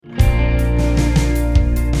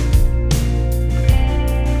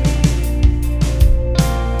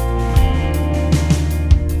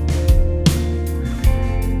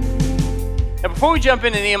before we jump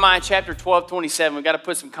into Nehemiah chapter 12, 27, we've got to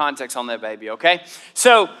put some context on that baby, okay?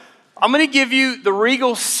 So I'm going to give you the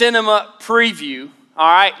Regal Cinema preview, all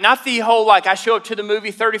right? Not the whole, like, I show up to the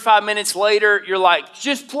movie 35 minutes later, you're like,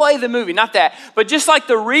 just play the movie, not that. But just like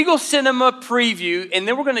the Regal Cinema preview, and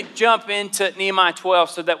then we're going to jump into Nehemiah 12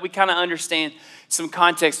 so that we kind of understand some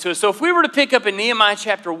context to it. So if we were to pick up in Nehemiah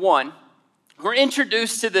chapter 1, we're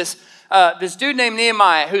introduced to this dude named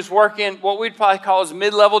Nehemiah who's working what we'd probably call his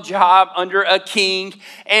mid-level job under a king.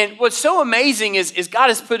 And what's so amazing is God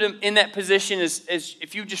has put him in that position. As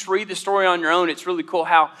if you just read the story on your own, it's really cool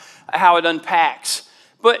how it unpacks.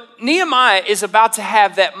 But Nehemiah is about to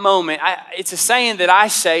have that moment. It's a saying that I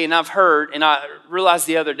say and I've heard, and I realized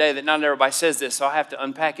the other day that not everybody says this, so I have to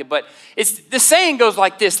unpack it. But the saying goes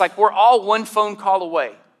like this, like we're all one phone call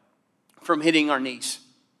away from hitting our knees.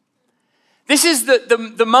 This is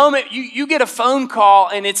the moment you get a phone call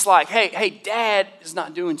and it's like, hey, dad is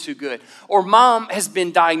not doing too good. Or mom has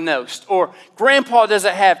been diagnosed. Or grandpa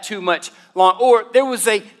doesn't have too much long. Or there was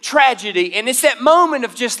a tragedy. And it's that moment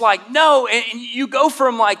of just like, no. And you go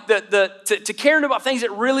from like to caring about things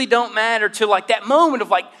that really don't matter to like that moment of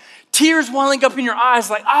like tears welling up in your eyes.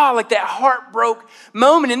 Like that heartbroken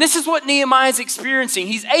moment. And this is what Nehemiah is experiencing.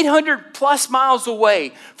 He's 800 plus miles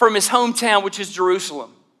away from his hometown, which is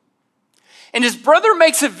Jerusalem. And his brother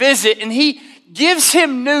makes a visit and he gives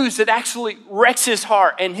him news that actually wrecks his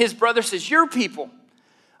heart. And his brother says, your people,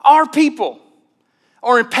 our people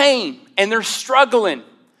are in pain and they're struggling.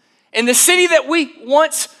 And the city that we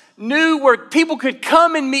once knew where people could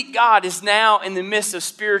come and meet God is now in the midst of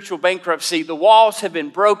spiritual bankruptcy. The walls have been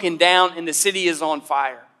broken down and the city is on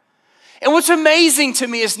fire. And what's amazing to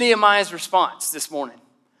me is Nehemiah's response this morning.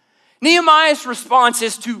 Nehemiah's response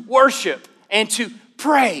is to worship and to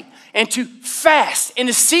pray and to fast and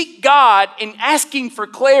to seek God in asking for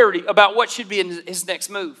clarity about what should be in his next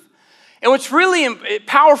move. And what's really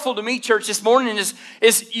powerful to me, church, this morning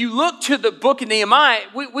is you look to the book of Nehemiah,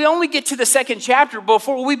 we only get to the second chapter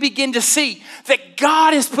before we begin to see that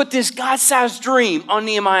God has put this God-sized dream on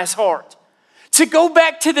Nehemiah's heart to go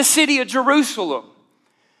back to the city of Jerusalem,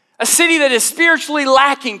 a city that is spiritually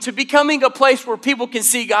lacking, to becoming a place where people can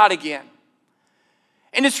see God again.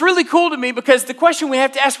 And it's really cool to me because the question we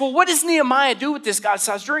have to ask, well, what does Nehemiah do with this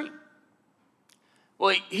God-sized dream?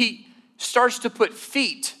 Well, he starts to put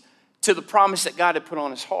feet to the promise that God had put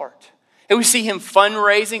on his heart. And we see him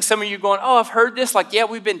fundraising. Some of you going, oh, I've heard this. Like, yeah,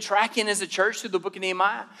 we've been tracking as a church through the book of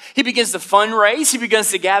Nehemiah. He begins to fundraise. He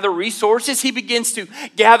begins to gather resources. He begins to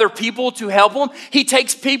gather people to help him. He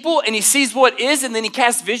takes people and he sees what is, and then he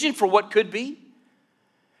casts vision for what could be.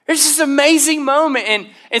 There's this amazing moment.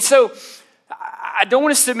 And so I don't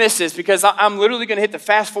want us to miss this because I'm literally going to hit the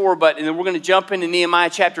fast forward button and then we're going to jump into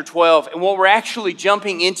Nehemiah chapter 12. And what we're actually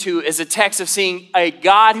jumping into is a text of seeing a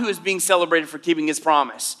God who is being celebrated for keeping his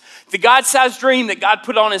promise. The God-sized dream that God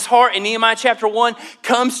put on his heart in Nehemiah chapter 1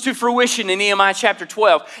 comes to fruition in Nehemiah chapter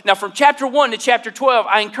 12. Now from chapter 1 to chapter 12,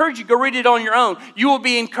 I encourage you to go read it on your own. You will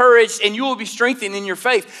be encouraged and you will be strengthened in your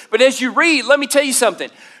faith. But as you read, let me tell you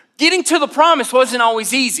something. Getting to the promise wasn't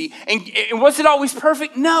always easy. And was it always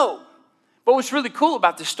perfect? No. But what's really cool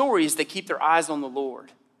about the story is they keep their eyes on the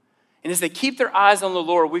Lord. And as they keep their eyes on the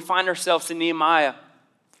Lord, we find ourselves in Nehemiah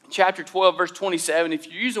chapter 12, verse 27. If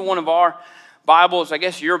you're using one of our Bibles, I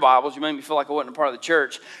guess your Bibles, you made me feel like I wasn't a part of the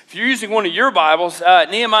church. If you're using one of your Bibles,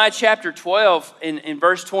 Nehemiah chapter 12 in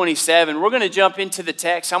verse 27, we're going to jump into the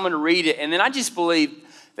text. I'm going to read it. And then I just believe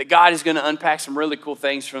that God is going to unpack some really cool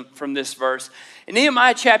things from this verse. In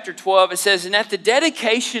Nehemiah chapter 12, it says, and at the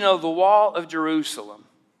dedication of the wall of Jerusalem,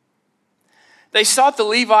 they sought the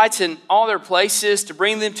Levites in all their places to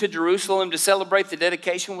bring them to Jerusalem to celebrate the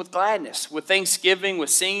dedication with gladness, with thanksgiving, with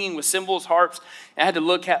singing, with cymbals, harps. I had to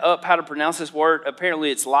look up how to pronounce this word. Apparently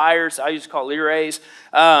it's lyres. I used to call it lyres.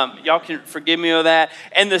 Y'all can forgive me of that.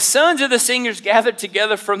 And the sons of the singers gathered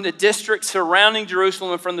together from the district surrounding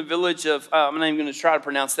Jerusalem and from the village of, I'm not even going to try to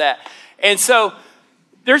pronounce that. And so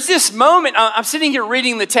there's this moment, I'm sitting here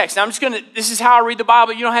reading the text. Now this is how I read the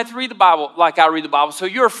Bible. You don't have to read the Bible like I read the Bible, so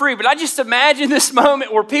you're free. But I just imagine this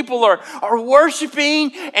moment where people are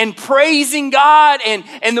worshiping and praising God,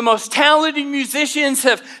 and the most talented musicians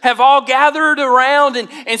have all gathered around.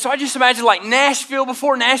 And so I just imagine like Nashville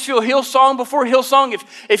before Nashville, Hillsong before Hillsong.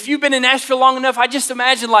 If you've been in Nashville long enough, I just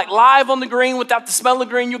imagine like Live on the Green without the smell of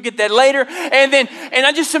green. You'll get that later. And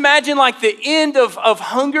I just imagine like the end of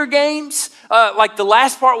Hunger Games, like the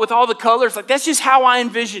last part with all the colors. Like that's just how I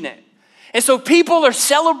envision it. And so people are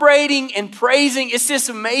celebrating and praising. It's this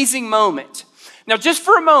amazing moment. Now, just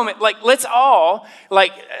for a moment, like let's all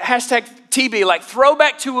like hashtag TB, like throw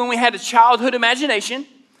back to when we had a childhood imagination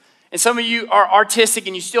And some of you are artistic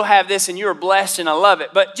and you still have this and you're blessed and I love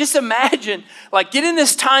it. But just imagine, like, get in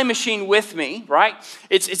this time machine with me, right?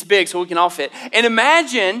 It's big so we can all fit. And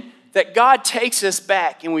imagine that God takes us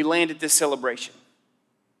back and we land at this celebration.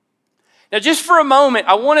 Now, just for a moment,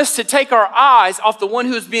 I want us to take our eyes off the one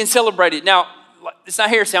who is being celebrated. Now, it's not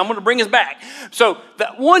hearsay. I'm going to bring us back. So the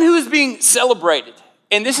one who is being celebrated,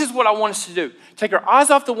 and this is what I want us to do. Take our eyes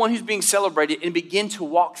off the one who's being celebrated and begin to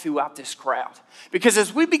walk throughout this crowd. Because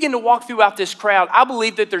as we begin to walk throughout this crowd, I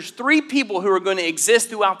believe that there's three people who are going to exist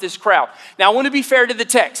throughout this crowd. Now, I want to be fair to the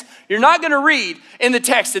text. You're not going to read in the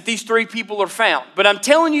text that these three people are found. But I'm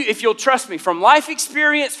telling you, if you'll trust me, from life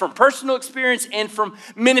experience, from personal experience, and from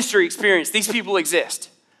ministry experience, these people exist.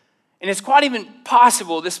 And it's quite even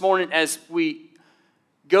possible this morning as we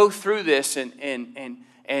go through this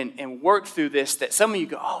and work through this that some of you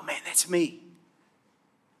go, oh man, that's me.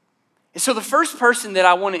 And so the first person that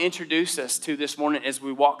I want to introduce us to this morning as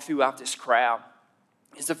we walk throughout this crowd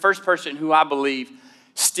is the first person who I believe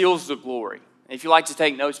steals the glory. And if you like to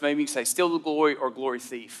take notes, maybe you can say steal the glory or glory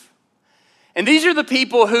thief. And these are the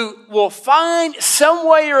people who will find some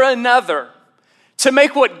way or another to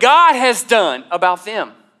make what God has done about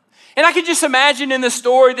them. And I could just imagine in the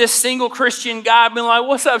story this single Christian guy being like,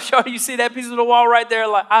 what's up, Shawty? You see that piece of the wall right there?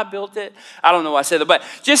 Like, I built it. I don't know why I said that, but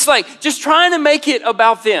just trying to make it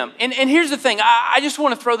about them. And here's the thing. I just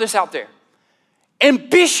want to throw this out there.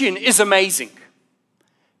 Ambition is amazing.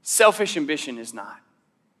 Selfish ambition is not.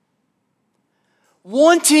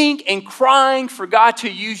 Wanting and crying for God to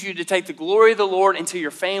use you to take the glory of the Lord into your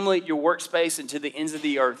family, your workspace, and to the ends of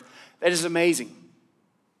the earth, that is amazing.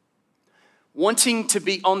 Wanting to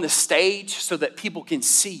be on the stage so that people can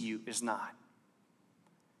see you is not.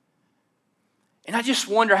 And I just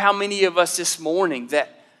wonder how many of us this morning that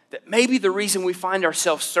maybe the reason we find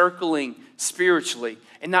ourselves circling spiritually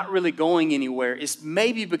and not really going anywhere is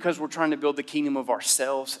maybe because we're trying to build the kingdom of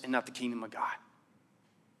ourselves and not the kingdom of God.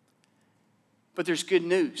 But there's good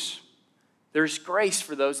news. There's grace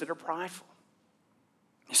for those that are prideful.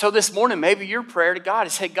 So this morning, maybe your prayer to God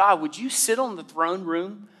is, hey, God, would you sit on the throne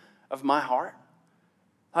room of my heart?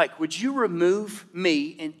 Like, would you remove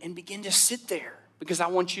me and begin to sit there? Because I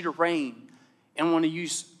want you to reign and I want to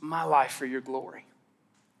use my life for your glory.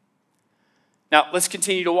 Now, let's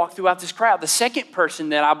continue to walk throughout this crowd. The second person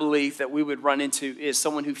that I believe that we would run into is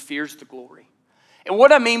someone who fears the glory. And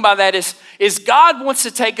what I mean by that is God wants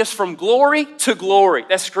to take us from glory to glory.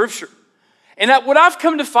 That's scripture. And what I've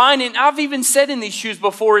come to find, and I've even said in these shoes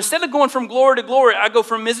before, instead of going from glory to glory, I go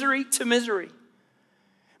from misery to misery.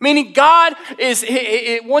 Meaning God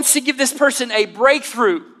wants to give this person a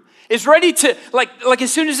breakthrough. Is ready to, like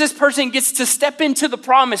as soon as this person gets to step into the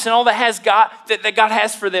promise and all that God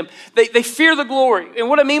has for them, they fear the glory. And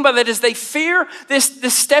what I mean by that is they fear this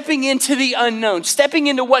stepping into the unknown, stepping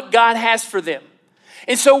into what God has for them.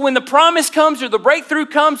 And so when the promise comes or the breakthrough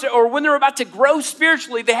comes or when they're about to grow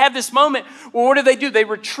spiritually, they have this moment. Well, what do? They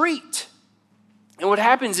retreat. And what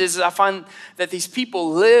happens is I find that these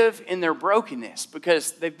people live in their brokenness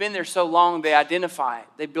because they've been there so long, they identify it.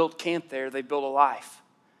 They build camp there. They build a life.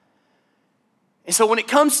 And so when it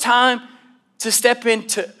comes time to step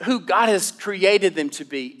into who God has created them to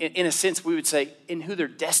be, in a sense we would say in who they're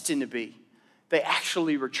destined to be, they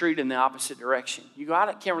actually retreat in the opposite direction. You go,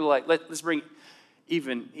 I can't relate. Let's bring it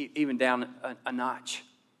even down a notch.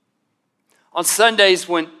 On Sundays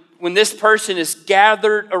when this person is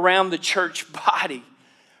gathered around the church body,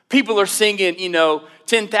 people are singing,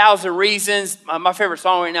 10,000 Reasons. My favorite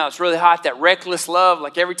song right now, it's really hot, that Reckless Love.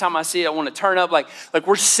 Like every time I see it, I want to turn up. Like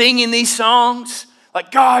we're singing these songs.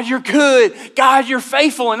 Like, God, you're good. God, you're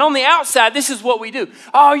faithful. And on the outside, this is what we do.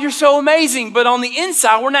 Oh, you're so amazing. But on the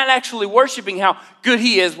inside, we're not actually worshiping how good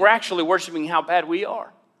he is. We're actually worshiping how bad we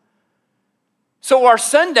are. So our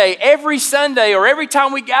Sunday, every Sunday or every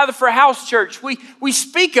time we gather for a house church, we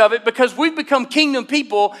speak of it because we've become kingdom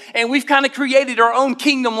people and we've kind of created our own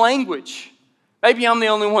kingdom language. Maybe I'm the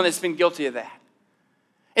only one that's been guilty of that.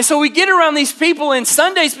 And so we get around these people and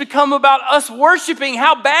Sundays become about us worshiping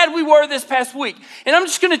how bad we were this past week. And I'm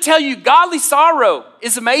just going to tell you, godly sorrow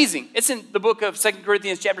is amazing. It's in the book of 2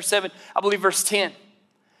 Corinthians chapter 7, I believe verse 10.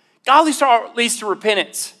 Godly sorrow leads to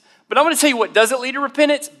repentance. But I'm going to tell you what doesn't lead to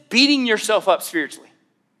repentance: beating yourself up spiritually.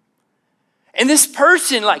 And this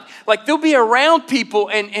person, like they'll be around people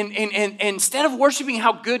and instead of worshiping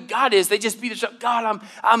how good God is, they just beat themselves. God,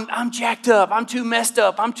 I'm jacked up. I'm too messed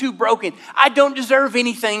up. I'm too broken. I don't deserve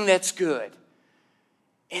anything that's good.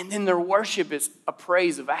 And then their worship is a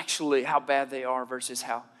praise of actually how bad they are versus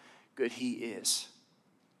how good he is.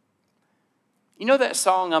 You know that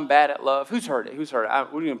song, I'm Bad at Love? Who's heard it?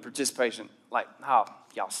 We're doing participation. Like, how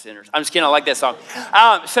Y'all sinners. I'm just kidding. I like that song.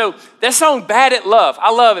 So that song, Bad at Love.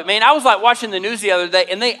 I love it, man. I was like watching the news the other day,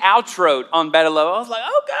 and they outroed on Bad at Love. I was like,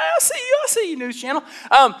 okay, I see you, news channel.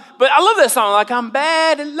 But I love that song. Like, I'm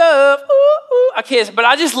bad at love. Ooh, ooh. I can't, but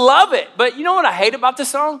I just love it. But you know what I hate about this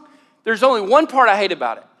song? There's only one part I hate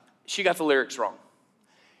about it. She got the lyrics wrong.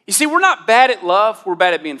 You see, we're not bad at love. We're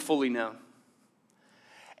bad at being fully known.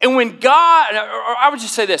 And when God, or I would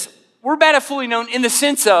just say this, we're bad at fully known in the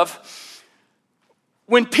sense of,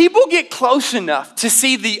 when people get close enough to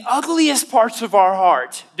see the ugliest parts of our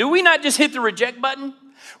heart, do we not just hit the reject button?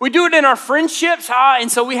 We do it in our friendships,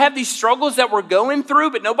 and so we have these struggles that we're going through,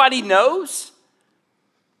 but nobody knows.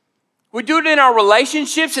 We do it in our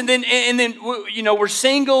relationships, and then we're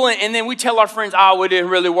single, and then we tell our friends, it didn't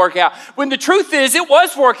really work out. When the truth is, it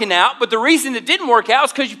was working out, but the reason it didn't work out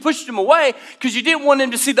is because you pushed them away, because you didn't want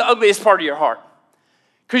them to see the ugliest part of your heart.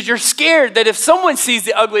 Because you're scared that if someone sees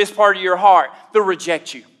the ugliest part of your heart, they'll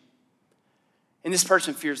reject you. And this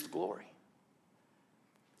person fears the glory.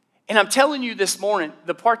 And I'm telling you this morning,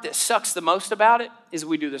 the part that sucks the most about it is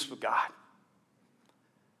we do this with God.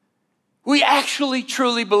 We actually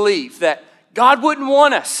truly believe that God wouldn't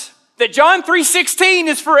want us. That John 3:16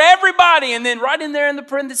 is for everybody. And then right in there in the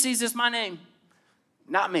parentheses is my name.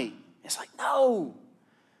 Not me. It's like, no.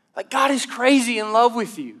 Like, God is crazy in love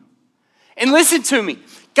with you. And listen to me.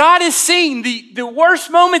 God has seen the worst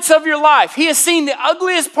moments of your life. He has seen the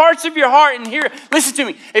ugliest parts of your heart. And here, listen to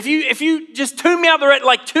me. If you just tune me out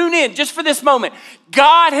tune in just for this moment.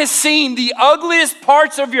 God has seen the ugliest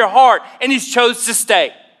parts of your heart, and He's chose to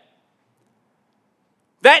stay.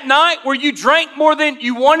 That night where you drank more than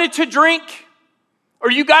you wanted to drink, or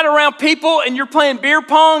you got around people and you're playing beer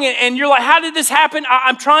pong and you're like, how did this happen?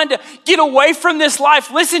 I'm trying to get away from this life.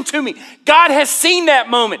 Listen to me. God has seen that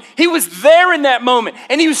moment. He was there in that moment,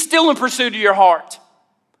 and He was still in pursuit of your heart.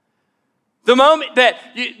 The moment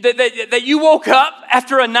that you woke up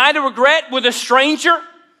after a night of regret with a stranger,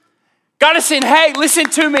 God is saying, hey, listen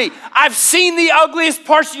to me. I've seen the ugliest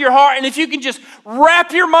parts of your heart, and if you can just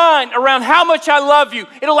wrap your mind around how much I love you,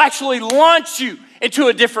 it'll actually launch you into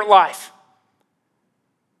a different life.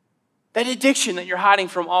 That addiction that you're hiding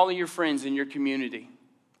from all of your friends in your community,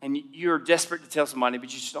 and you're desperate to tell somebody,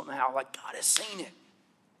 but you just don't know how. Like, God has seen it.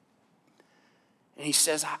 And He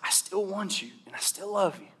says, I still want you, and I still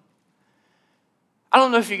love you. I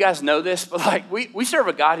don't know if you guys know this, but like we serve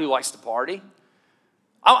a God who likes to party.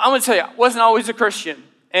 I'm going to tell you, I wasn't always a Christian.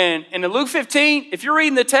 And in Luke 15, if you're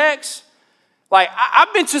reading the text, like,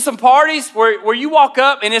 I've been to some parties where you walk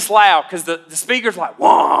up and it's loud because the speaker's like,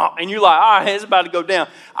 whoa, and you're like, all right, it's about to go down.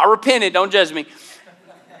 I repented, don't judge me.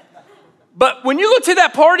 But when you look to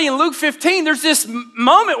that party in Luke 15, there's this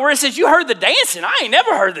moment where it says, you heard the dancing. I ain't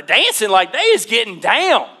never heard the dancing. Like, they is getting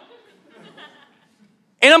down.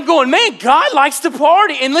 And I'm going, man, God likes to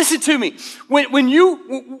party. And listen to me. When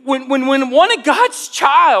one of God's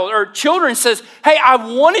child or children says, hey, I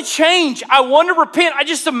want to change. I want to repent. I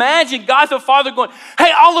just imagine God the Father going,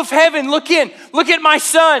 hey, all of heaven, look in. Look at my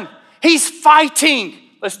son. He's fighting.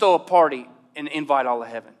 Let's throw a party and invite all of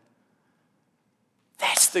heaven.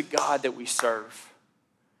 That's the God that we serve.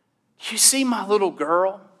 You see my little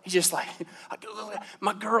girl? He's just like,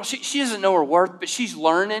 my girl, she doesn't know her worth, but she's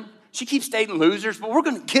learning. She keeps dating losers, but we're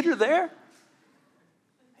going to get her there.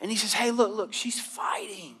 And He says, hey, look, she's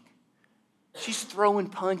fighting. She's throwing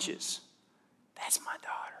punches. That's my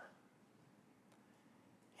daughter.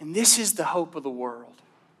 And this is the hope of the world.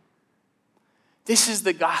 This is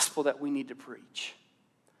the gospel that we need to preach.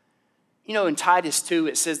 You know, in Titus 2,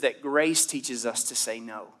 it says that grace teaches us to say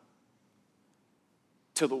no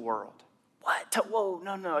to the world. What? Whoa,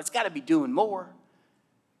 no, it's got to be doing more.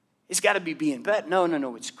 It's got to be being better.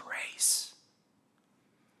 No, it's grace.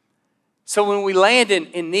 So when we land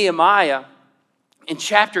in Nehemiah, in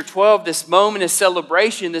chapter 12, this moment of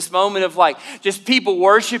celebration, this moment of like just people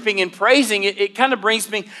worshiping and praising, it kind of brings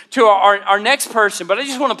me to our next person. But I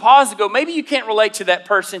just want to pause and go, maybe you can't relate to that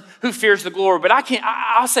person who fears the glory, but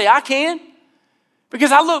I'll say I can.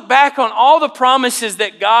 Because I look back on all the promises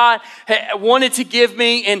that God wanted to give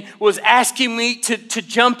me and was asking me to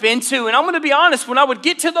jump into. And I'm going to be honest, when I would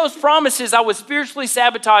get to those promises, I would spiritually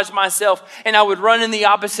sabotage myself and I would run in the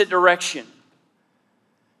opposite direction.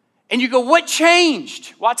 And you go, what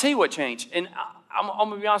changed? Well, I'll tell you what changed. And I'm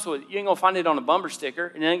going to be honest with you. You ain't going to find it on a bumper sticker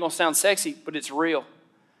and it ain't going to sound sexy, but it's real.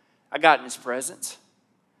 I got in His presence.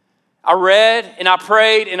 I read and I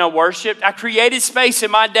prayed and I worshiped. I created space in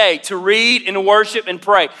my day to read and worship and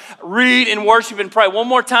pray. Read and worship and pray. One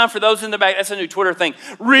more time for those in the back. That's a new Twitter thing.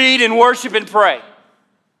 Read and worship and pray.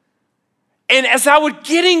 And as I would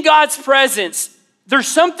get in God's presence, there's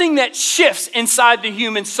something that shifts inside the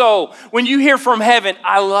human soul when you hear from heaven,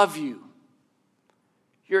 I love you.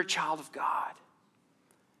 You're a child of God.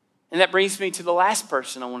 And that brings me to the last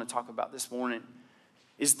person I want to talk about this morning,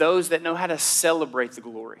 is those that know how to celebrate the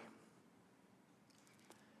glory.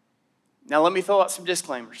 Now let me throw out some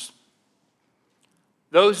disclaimers.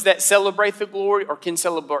 Those that celebrate the glory or can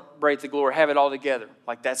celebrate the glory have it all together.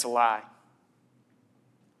 Like, that's a lie.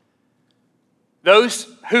 Those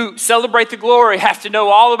who celebrate the glory have to know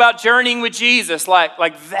all about journeying with Jesus.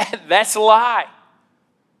 That's a lie.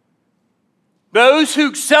 Those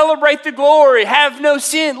who celebrate the glory have no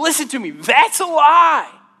sin. Listen to me, that's a lie.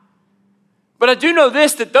 But I do know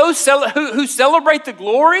this, that those who celebrate the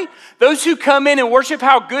glory, those who come in and worship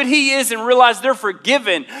how good he is and realize they're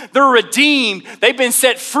forgiven, they're redeemed, they've been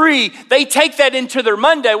set free, they take that into their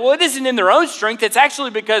Monday. Well, it isn't in their own strength. It's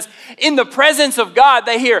actually because in the presence of God,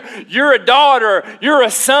 they hear, you're a daughter, you're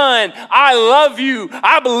a son, I love you,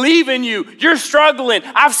 I believe in you, you're struggling,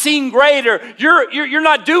 I've seen greater, you're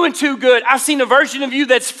not doing too good, I've seen a version of you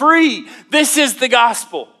that's free. This is the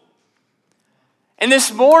gospel. And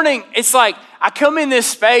this morning, it's like, I come in this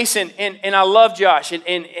space and I love Josh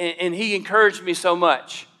and he encouraged me so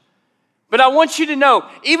much. But I want you to know,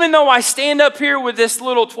 even though I stand up here with this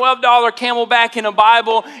little $12 Camelback and a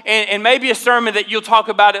Bible and maybe a sermon that you'll talk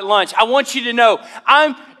about at lunch, I want you to know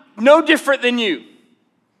I'm no different than you.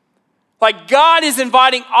 Like, God is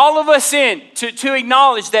inviting all of us in to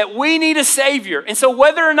acknowledge that we need a Savior. And so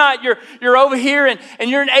whether or not you're over here and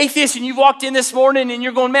you're an atheist and you've walked in this morning and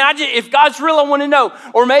you're going, man, if God's real, I want to know.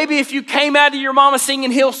 Or maybe if you came out of your mama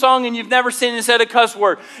singing Hillsong and you've never sinned and said a cuss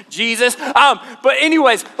word, Jesus. But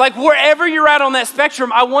anyways, like wherever you're at on that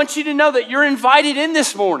spectrum, I want you to know that you're invited in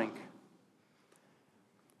this morning.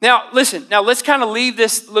 Now, listen, let's kind of leave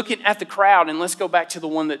this looking at the crowd and let's go back to the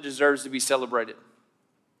one that deserves to be celebrated,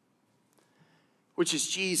 which is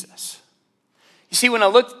Jesus. You see, when I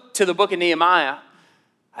look to the book of Nehemiah,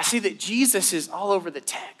 I see that Jesus is all over the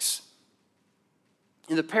text.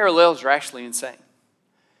 And the parallels are actually insane.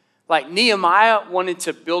 Like, Nehemiah wanted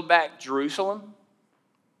to build back Jerusalem.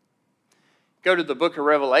 Go to the book of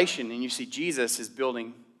Revelation and you see Jesus is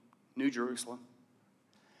building New Jerusalem.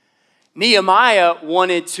 Nehemiah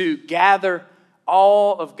wanted to gather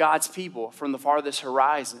all of God's people from the farthest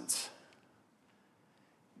horizons.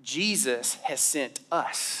 Jesus has sent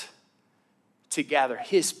us to gather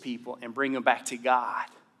his people and bring them back to God,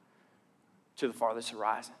 to the farthest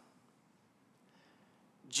horizon.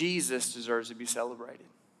 Jesus deserves to be celebrated.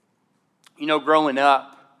 You know, growing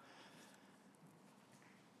up,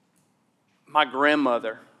 my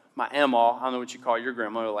grandmother, my Emma, I don't know what you call your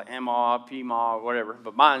grandmother, like Emma, P-Ma, whatever,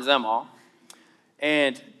 but mine's Emma.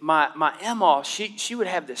 And my Emma, she would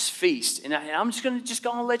have this feast. And I'm just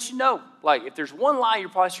going to let you know, like, if there's one lie you're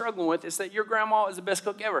probably struggling with, it's that your grandma is the best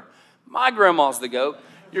cook ever. My grandma's the GOAT.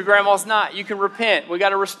 Your grandma's not. You can repent. We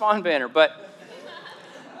got a respond banner. But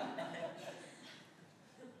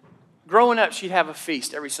growing up, she'd have a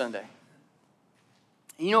feast every Sunday.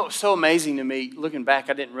 And you know what was so amazing to me, looking back,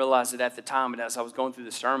 I didn't realize it at the time, but as I was going through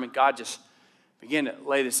the sermon, God just began to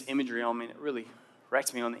lay this imagery on me, and it really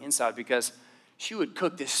wrecked me on the inside, because she would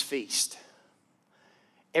cook this feast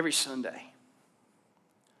every Sunday.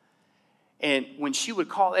 And when she would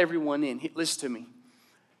call everyone in, listen to me,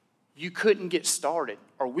 you couldn't get started,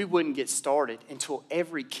 or we wouldn't get started until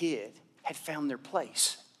every kid had found their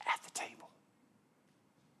place at the table.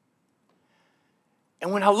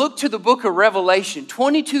 And when I look to the book of Revelation,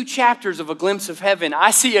 22 chapters of a glimpse of heaven, I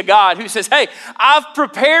see a God who says, hey, I've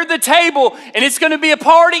prepared the table, and it's going to be a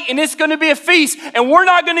party, and it's going to be a feast, and we're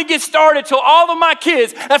not going to get started till all of my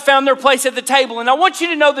kids have found their place at the table. And I want you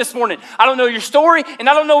to know this morning, I don't know your story, and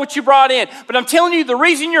I don't know what you brought in, but I'm telling you, the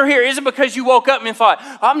reason you're here isn't because you woke up and thought,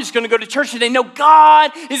 I'm just going to go to church today. No, God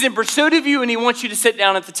is in pursuit of you, and he wants you to sit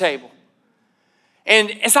down at the table.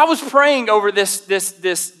 And as I was praying over this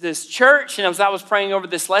church, and as I was praying over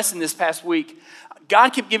this lesson this past week, God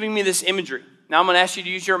kept giving me this imagery. Now I'm going to ask you to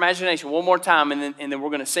use your imagination one more time, and then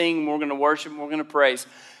we're going to sing, and we're going to worship, and we're going to praise.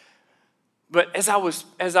 But as I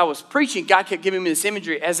was preaching, God kept giving me this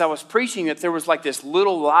imagery as I was preaching, that there was like this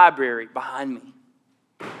little library behind me.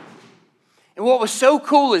 And what was so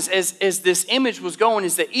cool is as this image was going,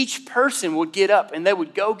 is that each person would get up and they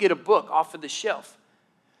would go get a book off of the shelf.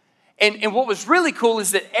 And what was really cool is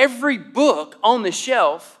that every book on the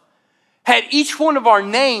shelf had each one of our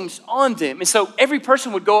names on them. And so every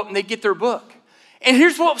person would go up and they'd get their book. And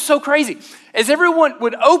here's what was so crazy. As everyone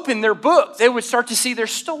would open their book, they would start to see their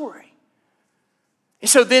story. And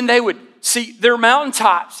so then they would see their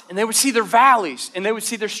mountaintops, and they would see their valleys, and they would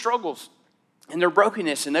see their struggles and their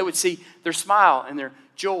brokenness, and they would see their smile and their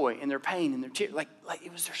joy and their pain and their tears. Like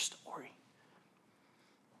it was their story.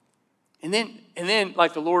 And then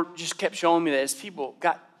like the Lord just kept showing me that as people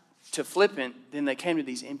got to flipping, then they came to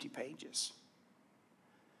these empty pages.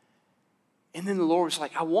 And then the Lord was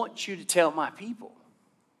like, I want you to tell my people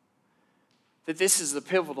that this is the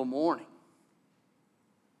pivotal morning.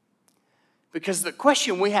 Because the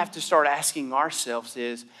question we have to start asking ourselves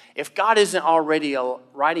is, if God isn't already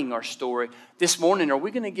writing our story, this morning, are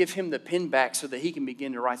we going to give him the pen back so that he can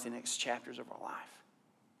begin to write the next chapters of our life?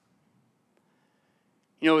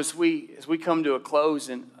 You know, as we come to a close,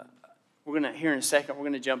 and we're going to, here in a second, we're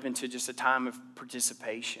going to jump into just a time of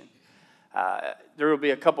participation. There will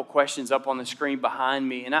be a couple questions up on the screen behind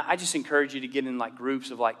me, and I just encourage you to get in like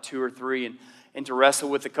groups of like 2 or 3 and to wrestle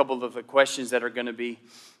with a couple of the questions that are going to be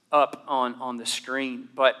up on the screen.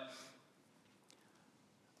 But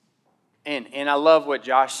and I love what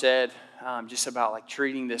Josh said just about like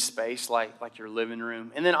treating this space like your living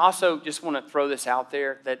room. And then also just want to throw this out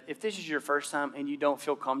there that if this is your first time and you don't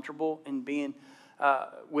feel comfortable in being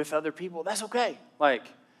with other people, that's okay. Like,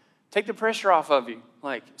 take the pressure off of you.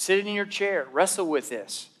 Like, sit in your chair, wrestle with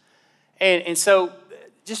this. And so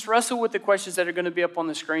just wrestle with the questions that are going to be up on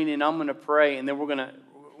the screen, and I'm going to pray, and then we're going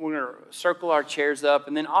to circle our chairs up.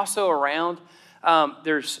 And then also around,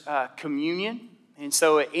 there's communion. And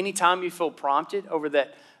so at any time you feel prompted over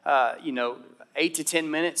that, 8 to 10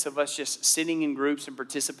 minutes of us just sitting in groups and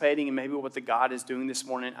participating in maybe what the God is doing this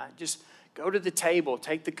morning, just go to the table,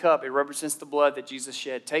 take the cup. It represents the blood that Jesus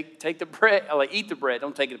shed. Take the bread, eat the bread.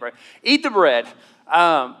 Don't take the bread. Eat the bread.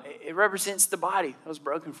 It represents the body that was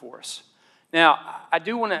broken for us. Now, I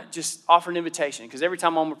do want to just offer an invitation, because every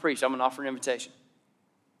time I'm going to preach, I'm going to offer an invitation.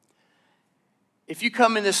 If you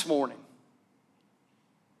come in this morning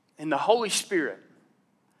and the Holy Spirit,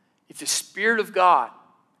 if the Spirit of God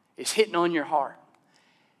is hitting on your heart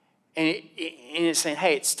and it's saying,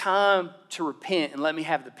 hey, it's time to repent and let me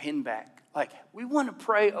have the pen back. Like, we want to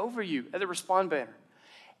pray over you at the Respond banner.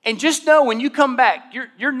 And just know when you come back,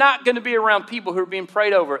 you're not going to be around people who are being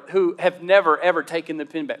prayed over who have never, ever taken the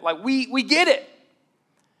pen back. Like, we get it.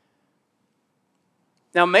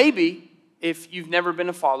 Now, maybe if you've never been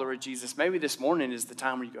a follower of Jesus, maybe this morning is the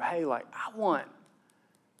time where you go, hey, like, I want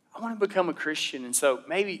to become a Christian. And so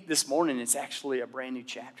maybe this morning it's actually a brand new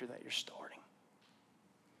chapter that you're starting.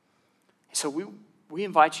 So we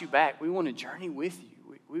invite you back. We want to journey with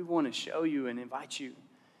you. We want to show you and invite you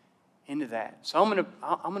into that. So I'm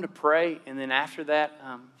going to pray, and then after that,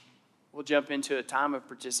 we'll jump into a time of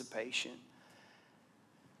participation.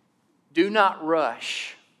 Do not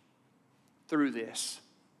rush through this.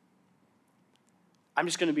 I'm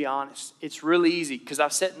just going to be honest. It's really easy, because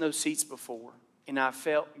I've sat in those seats before, and I've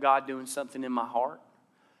felt God doing something in my heart,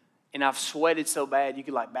 and I've sweated so bad you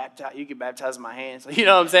could baptize my hands. You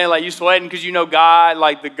know what I'm saying? Like, you sweating because you know God,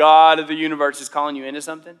 like the God of the universe, is calling you into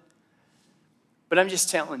something. But I'm just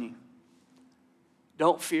telling you,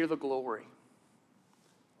 don't fear the glory.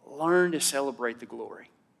 Learn to celebrate the glory,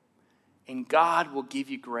 and God will give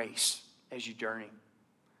you grace as you journey.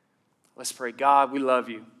 Let's pray. God, we love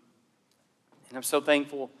you. And I'm so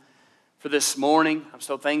thankful for this morning. I'm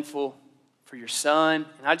so thankful for your Son.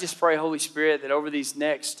 And I just pray, Holy Spirit, that over these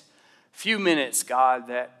next few minutes, God,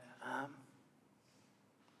 that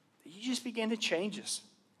you just begin to change us.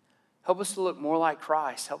 Help us to look more like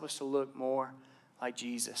Christ. Help us to look more like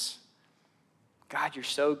Jesus. God, you're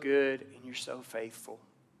so good and you're so faithful.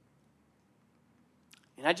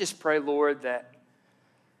 And I just pray, Lord, that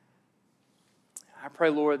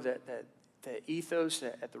the ethos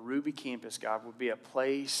at the Ruby campus, God, will be a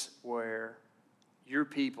place where your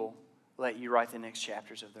people let you write the next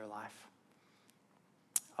chapters of their life.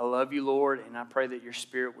 I love you, Lord, and I pray that your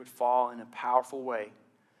Spirit would fall in a powerful way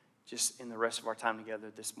just in the rest of our time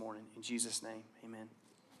together this morning. In Jesus' name, amen.